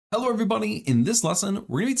Hello everybody, in this lesson,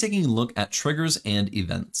 we're going to be taking a look at triggers and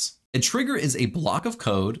events. A trigger is a block of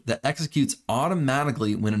code that executes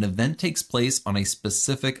automatically when an event takes place on a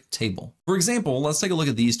specific table. For example, let's take a look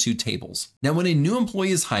at these two tables. Now, when a new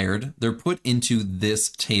employee is hired, they're put into this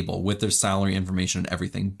table with their salary information and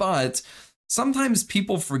everything, but sometimes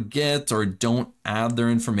people forget or don't add their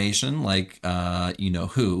information, like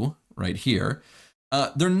who right here.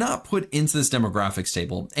 They're not put into this demographics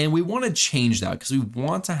table, and we want to change that because we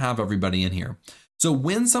want to have everybody in here. So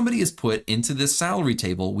when somebody is put into this salary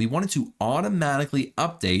table, we want it to automatically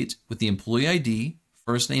update with the employee ID,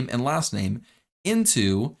 first name and last name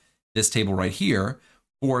into this table right here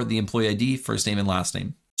for the employee ID, first name and last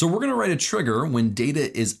name. So we're going to write a trigger when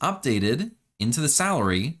data is updated into the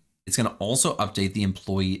salary. It's going to also update the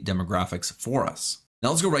employee demographics for us.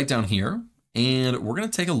 Now let's go right down here. And we're going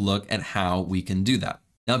to take a look at how we can do that.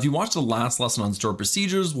 Now, if you watched the last lesson on stored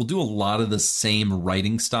procedures, we'll do a lot of the same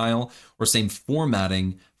writing style or same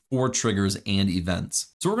formatting for triggers and events.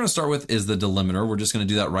 So what we're going to start with is the delimiter. We're just going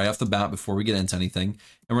to do that right off the bat before we get into anything.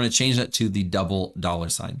 And we're going to change that to the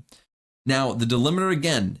 $. Now, the delimiter,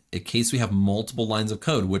 again, in case we have multiple lines of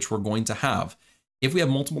code, which we're going to have. If we have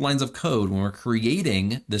multiple lines of code when we're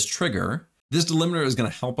creating this trigger, this delimiter is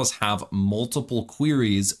going to help us have multiple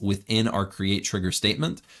queries within our create trigger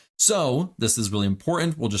statement. So this is really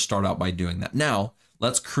important. We'll just start out by doing that. Now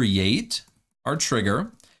let's create our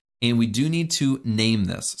trigger, and we do need to name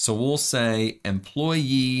this. So we'll say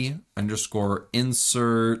employee underscore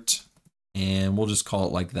insert, and we'll just call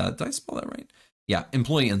it like that. Did I spell that right? Yeah,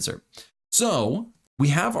 employee insert. So we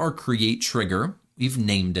have our create trigger. We've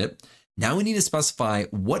named it. Now we need to specify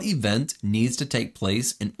what event needs to take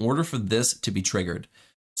place in order for this to be triggered.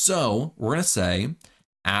 So we're going to say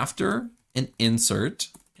after an insert,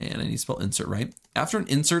 and I need to spell insert right, after an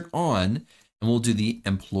insert on, and we'll do the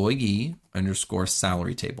employee underscore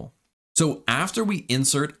salary table. So after we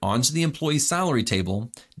insert onto the employee salary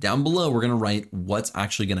table, down below, we're going to write what's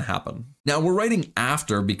actually going to happen. Now we're writing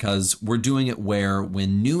after because we're doing it where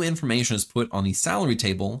when new information is put on the salary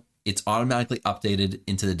table, it's automatically updated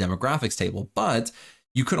into the demographics table, but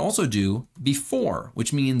you could also do before,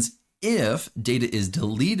 which means if data is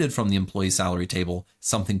deleted from the employee salary table,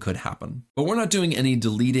 something could happen. But we're not doing any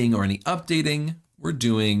deleting or any updating. We're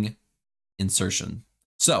doing insertion.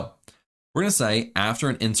 So we're going to say after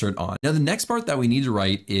an insert on. Now the next part that we need to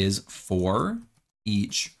write is for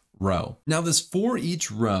each row. Now this for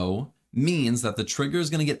each row means that the trigger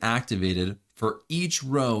is going to get activated for each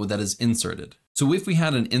row that is inserted. So if we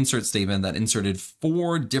had an insert statement that inserted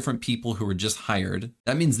 4 different people who were just hired,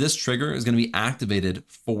 that means this trigger is going to be activated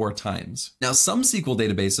 4 times. Now, some SQL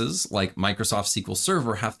databases like Microsoft SQL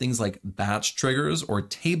Server have things like batch triggers or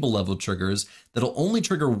table level triggers that'll only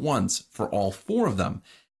trigger once for all 4 of them.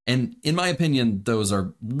 And in my opinion, those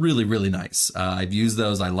are really, really nice. I've used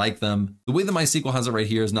those. I like them. The way that MySQL has it right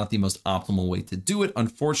here is not the most optimal way to do it,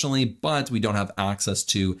 unfortunately, but we don't have access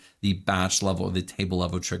to the batch level or the table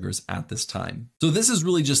level triggers at this time. So this is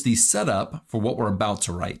really just the setup for what we're about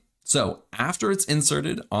to write. So after it's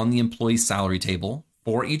inserted on the employee salary table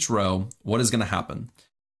for each row, what is going to happen?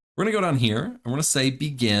 We're going to go down here and we're going to say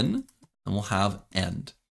begin, and we'll have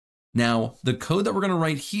end. Now, the code that we're going to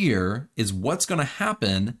write here is what's going to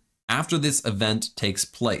happen after this event takes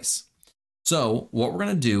place. So what we're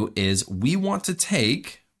going to do is we want to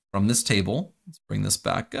take from this table, let's bring this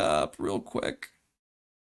back up real quick.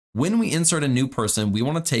 When we insert a new person, we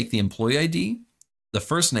want to take the employee ID, the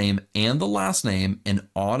first name, and the last name and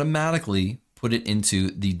automatically put it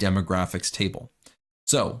into the demographics table.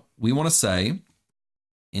 So we want to say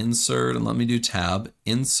insert, and let me do tab,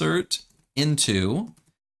 insert into.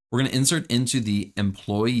 We're going to insert into the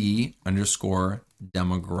employee underscore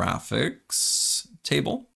demographics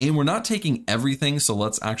table. And we're not taking everything. So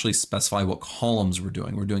let's actually specify what columns we're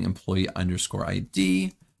doing. We're doing employee underscore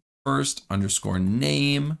ID, first underscore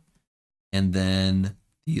name, and then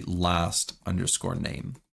the last underscore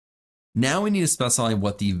name. Now we need to specify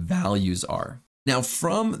what the values are. Now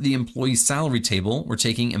from the employee salary table, we're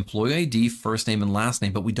taking employee ID, first name and last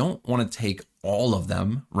name, but we don't want to take all of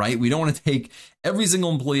them, right? We don't want to take every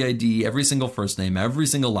single employee ID, every single first name, every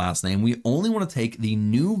single last name. We only want to take the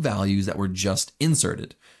new values that were just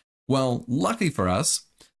inserted. Well, luckily for us,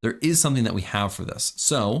 there is something that we have for this.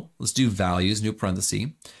 So let's do values, new parenthesis.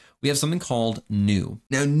 We have something called new.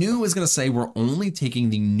 Now new is going to say we're only taking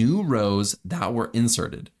the new rows that were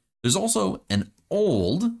inserted. There's also an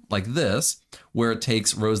old like this, where it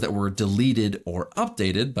takes rows that were deleted or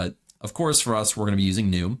updated, but of course for us, we're going to be using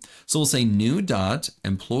new. So we'll say new dot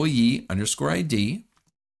employee underscore ID,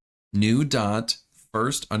 new dot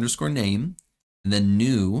first underscore name, and then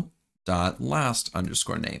new dot last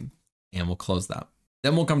underscore name, and we'll close that.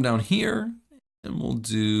 Then we'll come down here and we'll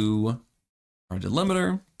do our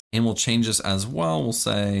delimiter, and we'll change this as well. We'll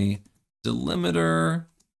say delimiter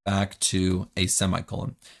back to a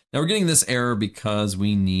semicolon. Now we're getting this error because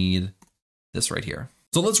we need this right here.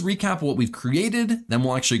 So let's recap what we've created, then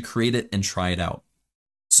we'll actually create it and try it out.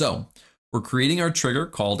 So we're creating our trigger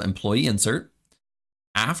called employee insert.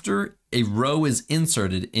 After a row is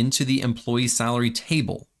inserted into the employee salary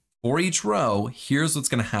table, for each row, here's what's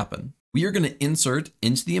going to happen. We are going to insert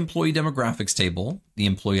into the employee demographics table, the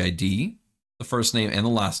employee ID, the first name and the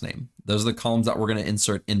last name. Those are the columns that we're going to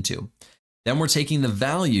insert into. Then we're taking the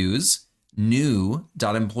values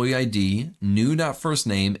new.employeeID,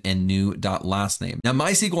 new.firstname, and new.last name. Now,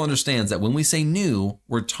 MySQL understands that when we say new,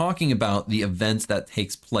 we're talking about the event that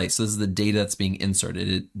takes place. So this is the data that's being inserted.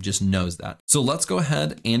 It just knows that. So let's go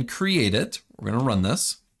ahead and create it. We're going to run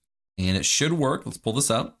this and it should work. Let's pull this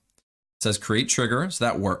up. It says create trigger. So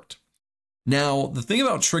that worked. Now, the thing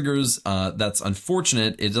about triggers that's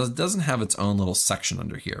unfortunate, it doesn't have its own little section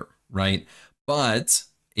under here, right? But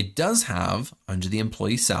it does have under the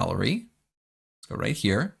employee salary. Go right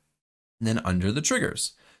here, and then under the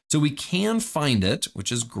triggers. So we can find it,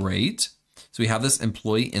 which is great. So we have this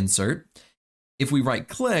employee insert. If we right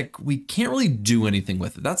click, we can't really do anything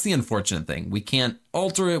with it. That's the unfortunate thing. We can't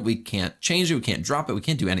alter it. We can't change it. We can't drop it. We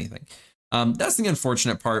can't do anything. That's the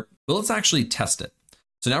unfortunate part, but let's actually test it.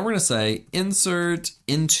 So now we're going to say insert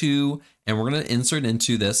into, and we're going to insert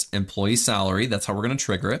into this employee salary. That's how we're going to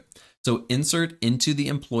trigger it. So insert into the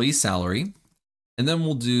employee salary. And then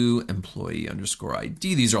we'll do employee underscore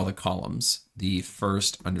ID. These are all the columns. The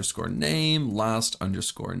first underscore name, last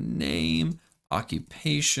underscore name,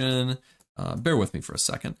 occupation. Bear with me for a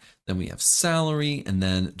second. Then we have salary and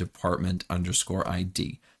then department underscore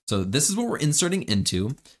ID. So this is what we're inserting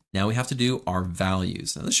into. Now we have to do our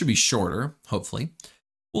values. Now this should be shorter, hopefully.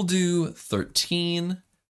 We'll do 13.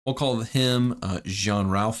 We'll call him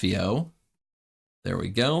Jean-Ralphio. There we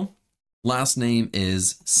go. Last name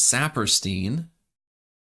is Saperstein.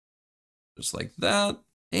 Just like that,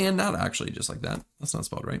 and not actually just like that. That's not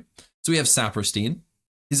spelled right. So we have Saperstein.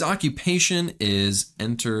 His occupation is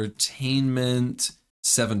entertainment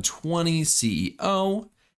 720 CEO.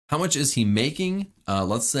 How much is he making?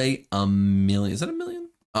 Let's say $1 million. Is that $1 million?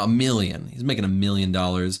 $1 million. He's making $1 million,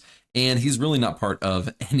 and he's really not part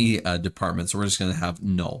of any department. So we're just going to have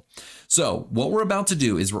null. So what we're about to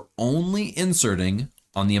do is we're only inserting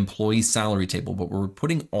on the employee salary table, but we're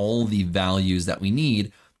putting all the values that we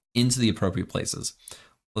need into the appropriate places.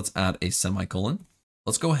 Let's add a semicolon.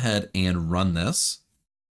 Let's go ahead and run this.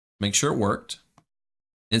 Make sure it worked.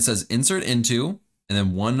 It says insert into, and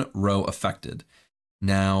then one row affected.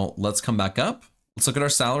 Now let's come back up. Let's look at our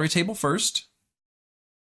salary table first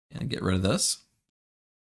and get rid of this.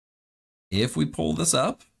 If we pull this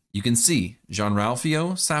up, you can see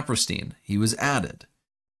Jean-Ralphio Saperstein. He was added.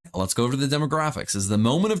 Now let's go over to the demographics. This is the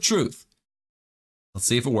moment of truth. Let's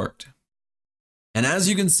see if it worked. And as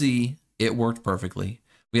you can see, it worked perfectly.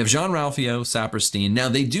 We have Jean-Ralphio Saperstein. Now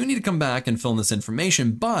they do need to come back and fill in this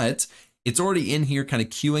information, but it's already in here kind of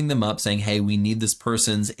queuing them up saying, hey, we need this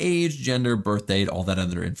person's age, gender, birth date, all that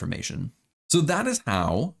other information. So that is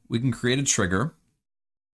how we can create a trigger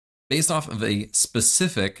based off of a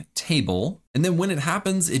specific table. And then when it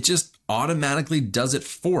happens, it just automatically does it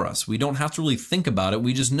for us. We don't have to really think about it.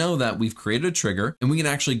 We just know that we've created a trigger and we can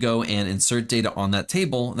actually go and insert data on that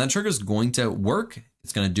table. And that trigger is going to work.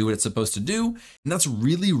 It's going to do what it's supposed to do. And that's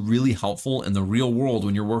really, really helpful in the real world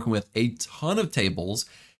when you're working with a ton of tables.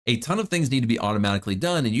 A ton of things need to be automatically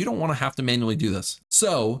done, and you don't want to have to manually do this.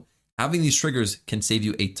 So having these triggers can save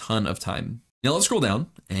you a ton of time. Now let's scroll down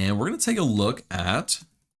and we're going to take a look at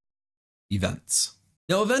events.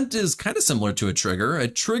 Now, event is kind of similar to a trigger. A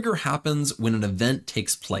trigger happens when an event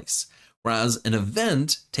takes place, whereas an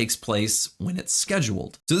event takes place when it's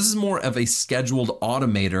scheduled. So this is more of a scheduled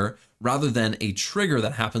automator rather than a trigger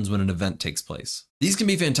that happens when an event takes place. These can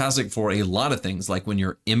be fantastic for a lot of things, like when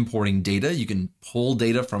you're importing data, you can pull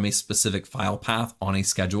data from a specific file path on a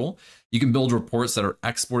schedule. You can build reports that are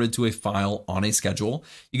exported to a file on a schedule.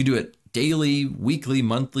 You can do it daily, weekly,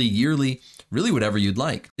 monthly, yearly, really whatever you'd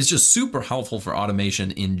like. It's just super helpful for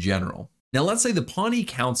automation in general. Now, let's say the Pawnee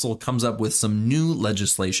Council comes up with some new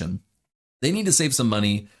legislation. They need to save some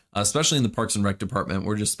money, especially in the Parks and Rec department.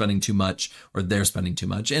 We're just spending too much, or they're spending too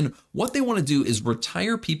much. And what they want to do is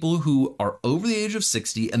retire people who are over the age of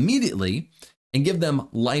 60 immediately and give them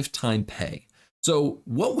lifetime pay. So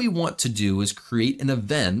what we want to do is create an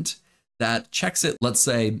event that checks it, let's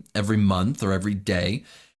say every month or every day.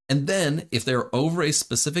 And then if they're over a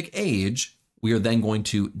specific age, we are then going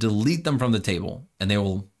to delete them from the table and they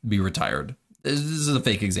will be retired. This is a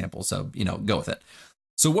fake example, so, go with it.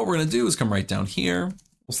 So what we're going to do is come right down here.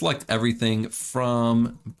 We'll select everything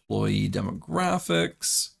from employee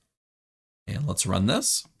demographics, and let's run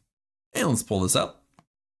this, and let's pull this up.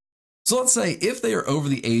 So let's say if they are over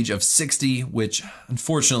the age of 60, which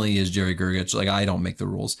unfortunately is Jerry Gergich, like I don't make the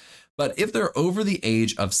rules, but if they're over the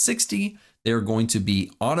age of 60, they're going to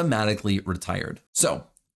be automatically retired. So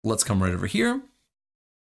let's come right over here.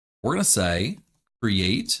 We're going to say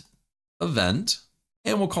create event,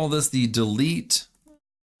 and we'll call this the delete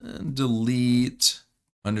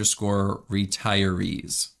underscore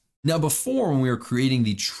retirees. Now, before when we were creating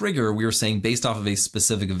the trigger, we were saying based off of a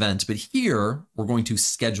specific event, but here we're going to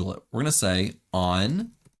schedule it. We're going to say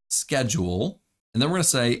on schedule, and then we're going to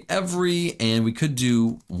say every, and we could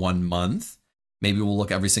do 1 month. Maybe we'll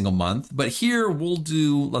look every single month, but here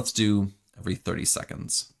let's do every 30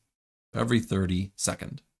 seconds. Every 30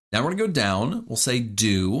 second. Now we're going to go down, we'll say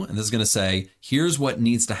do, and this is going to say, here's what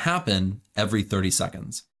needs to happen every 30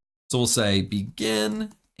 seconds. So we'll say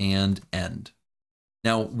begin and end.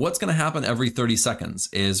 Now, what's going to happen every 30 seconds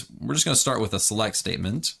is we're just going to start with a select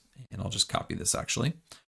statement, and I'll just copy this actually.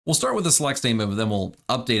 We'll start with a select statement, but then we'll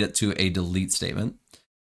update it to a delete statement.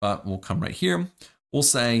 But we'll come right here. We'll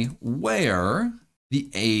say where the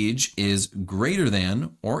age is greater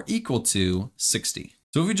than or equal to 60.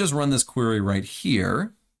 So if we just run this query right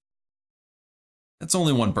here, it's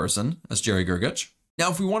only one person, that's Jerry Gergich. Now,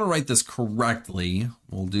 if we want to write this correctly,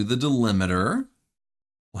 we'll do the delimiter.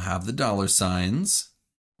 We'll have the dollar signs.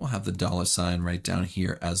 We'll have the dollar sign right down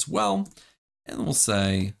here as well. And we'll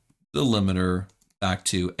say delimiter back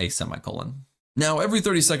to a semicolon. Now, every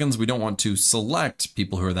 30 seconds, we don't want to select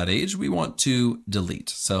people who are that age. We want to delete.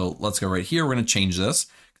 So let's go right here. We're going to change this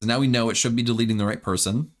because now we know it should be deleting the right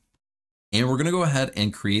person. And we're going to go ahead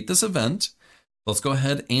and create this event. Let's go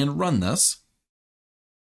ahead and run this.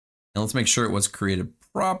 And let's make sure it was created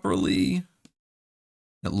properly.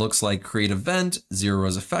 It looks like create event, 0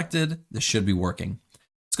 is affected. This should be working.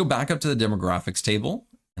 Let's go back up to the demographics table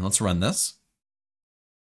and let's run this.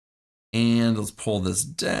 And let's pull this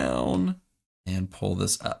down and pull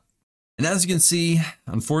this up. And as you can see,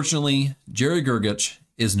 unfortunately, Jerry Gergich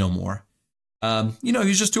is no more.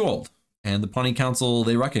 He's just too old. And the Pawnee Council,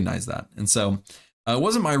 they recognize that. And so it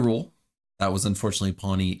wasn't my rule. That was unfortunately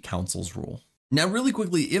Pawnee Council's rule. Now, really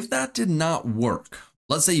quickly, if that did not work,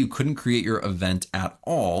 let's say you couldn't create your event at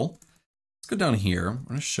all. Let's go down here. I'm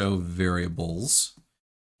going to show variables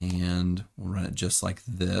and we'll run it just like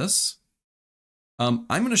this. I'm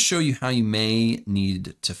going to show you how you may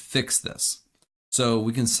need to fix this. So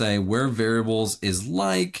we can say where variables is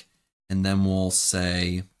like, and then we'll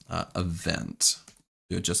say event.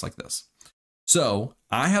 Do it just like this. So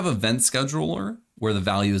I have event scheduler where the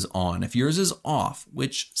value is on. If yours is off,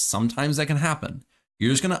 which sometimes that can happen,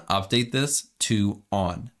 you're just going to update this to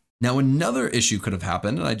on. Now, another issue could have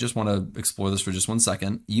happened, and I just want to explore this for just 1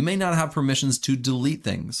 second. You may not have permissions to delete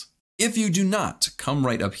things. If you do not, come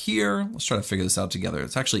right up here. Let's try to figure this out together.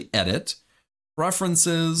 It's actually edit,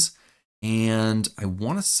 preferences, and I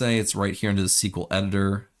want to say it's right here into the SQL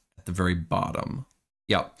editor at the very bottom.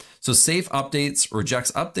 Yeah, so safe updates,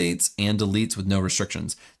 rejects updates, and deletes with no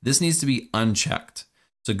restrictions. This needs to be unchecked.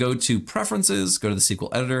 So go to preferences, go to the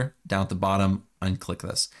SQL editor, down at the bottom, unclick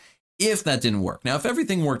this. If that didn't work. Now, if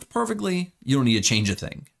everything worked perfectly, you don't need to change a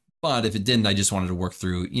thing. But if it didn't, I just wanted to work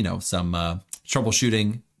through, some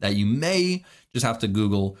troubleshooting that you may just have to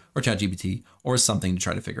Google or ChatGPT or something to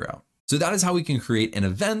try to figure out. So that is how we can create an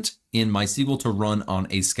event in MySQL to run on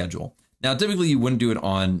a schedule. Now, typically you wouldn't do it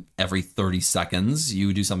on every 30 seconds. You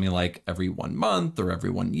would do something like every 1 month or every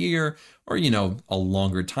 1 year or, a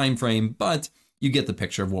longer time frame, but you get the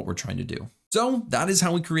picture of what we're trying to do. So that is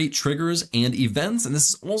how we create triggers and events. And this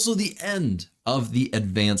is also the end of the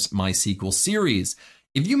Advanced MySQL series.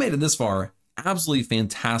 If you made it this far, absolutely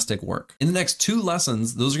fantastic work. In the next 2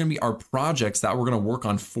 lessons, those are going to be our projects that we're going to work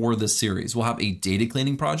on for this series. We'll have a data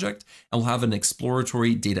cleaning project and we'll have an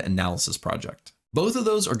exploratory data analysis project. Both of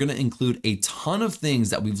those are going to include a ton of things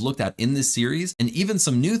that we've looked at in this series and even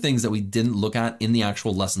some new things that we didn't look at in the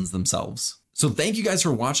actual lessons themselves. So thank you guys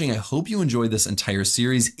for watching. I hope you enjoyed this entire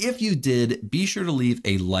series. If you did, be sure to leave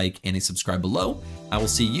a like and a subscribe below. I will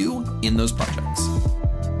see you in those projects.